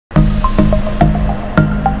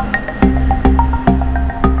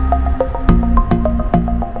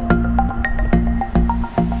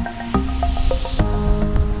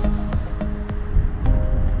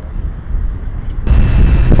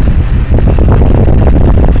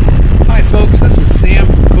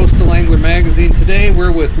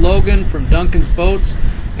Logan from Duncan's Boats,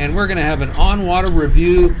 and we're going to have an on-water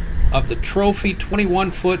review of the Trophy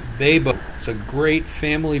 21-foot bay boat. It's a great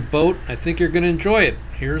family boat. I think you're going to enjoy it.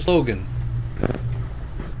 Here's Logan.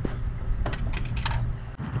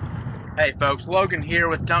 Hey folks, Logan here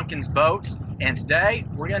with Duncan's Boats, and today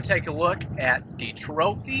we're going to take a look at the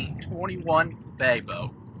Trophy 21 bay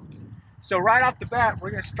boat. So right off the bat,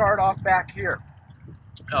 we're going to start off back here.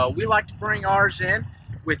 We like to bring ours in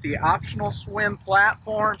with the optional swim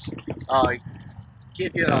platforms,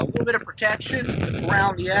 give you a little bit of protection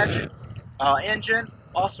around the edge engine.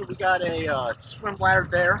 Also, we got a swim ladder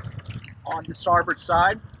there on the starboard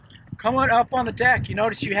side. Coming up on the deck, you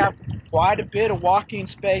notice you have quite a bit of walking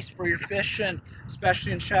space for your fishing,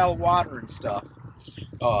 especially in shallow water and stuff.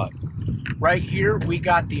 Right here, we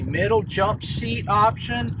got the middle jump seat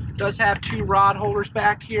option. Does have two rod holders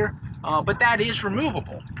back here, but that is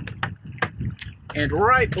removable. And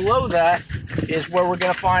right below that is where we're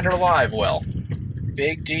going to find our live well.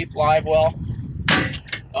 Big, deep live well.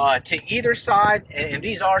 To either side, and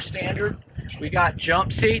these are standard, we got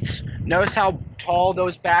jump seats. Notice how tall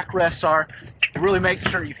those backrests are. Really make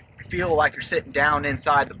sure you feel like you're sitting down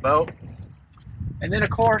inside the boat. And then, of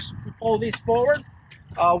course, if we pull these forward,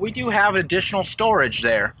 we do have additional storage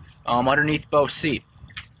there underneath both seats.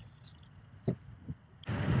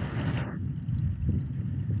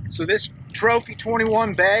 So this Trophy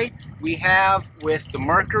 21 bay we have with the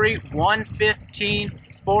Mercury 115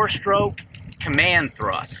 4-stroke command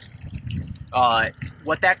thrust.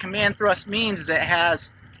 What that command thrust means is it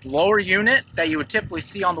has lower unit that you would typically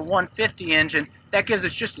see on the 150 engine. That gives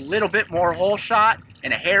us just a little bit more hole shot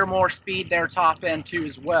and a hair more speed there top end too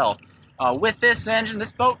as well. With this engine,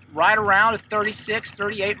 this boat right around a 36,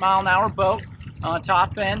 38 mile an hour boat on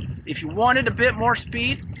top end. If you wanted a bit more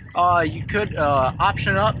speed, you could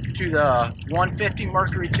option up to the 150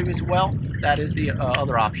 Mercury 2 as well. That is the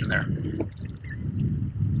other option there.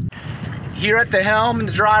 Here at the helm in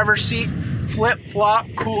the driver's seat, flip-flop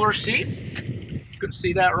cooler seat. You can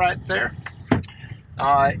see that right there.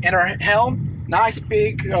 And our helm, nice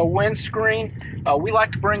big windscreen. We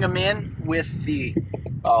like to bring them in with the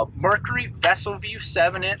Mercury Vessel View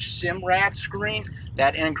 7-inch SimRad screen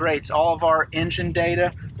that integrates all of our engine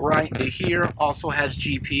data right into here. Also has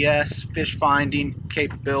GPS, fish finding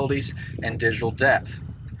capabilities, and digital depth.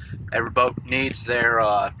 Every boat needs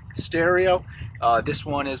their stereo. This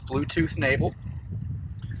one is Bluetooth enabled.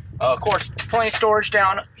 Of course, plenty of storage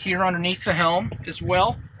down here underneath the helm as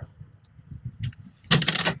well.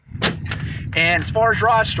 And as far as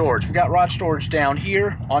rod storage, we got rod storage down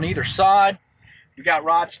here on either side. We've got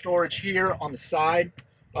rod storage here on the side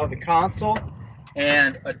of the console,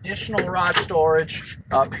 and additional rod storage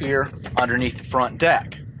up here underneath the front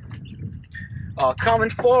deck.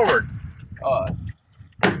 Coming forward,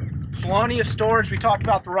 plenty of storage. We talked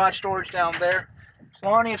about the rod storage down there.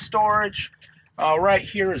 Plenty of storage right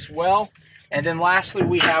here as well. And then lastly,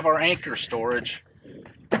 we have our anchor storage.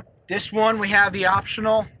 This one, we have the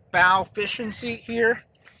optional bow fishing seat here.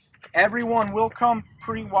 Everyone will come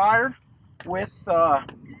pre-wired with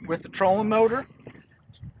the trolling motor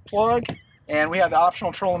plug, and we have the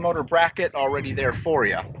optional trolling motor bracket already there for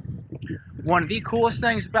you. One of the coolest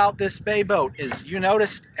things about this bay boat is you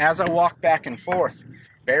noticed as I walk back and forth,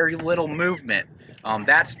 very little movement.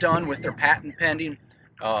 That's done with their patent pending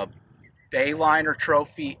Bayliner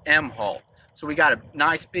Trophy M hull. So we got a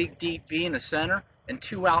nice big deep V in the center and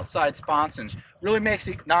two outside sponsons. Really makes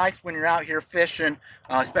it nice when you're out here fishing,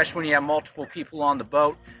 especially when you have multiple people on the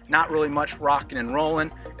boat. Not really much rocking and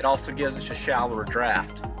rolling. It also gives us a shallower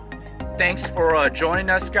draft. Thanks for joining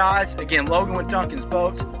us, guys. Again, Logan with Duncan's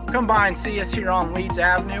Boats. Come by and see us here on Leeds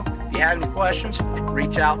Avenue. If you have any questions,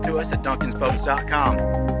 reach out to us at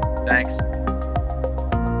duncansboats.com. Thanks.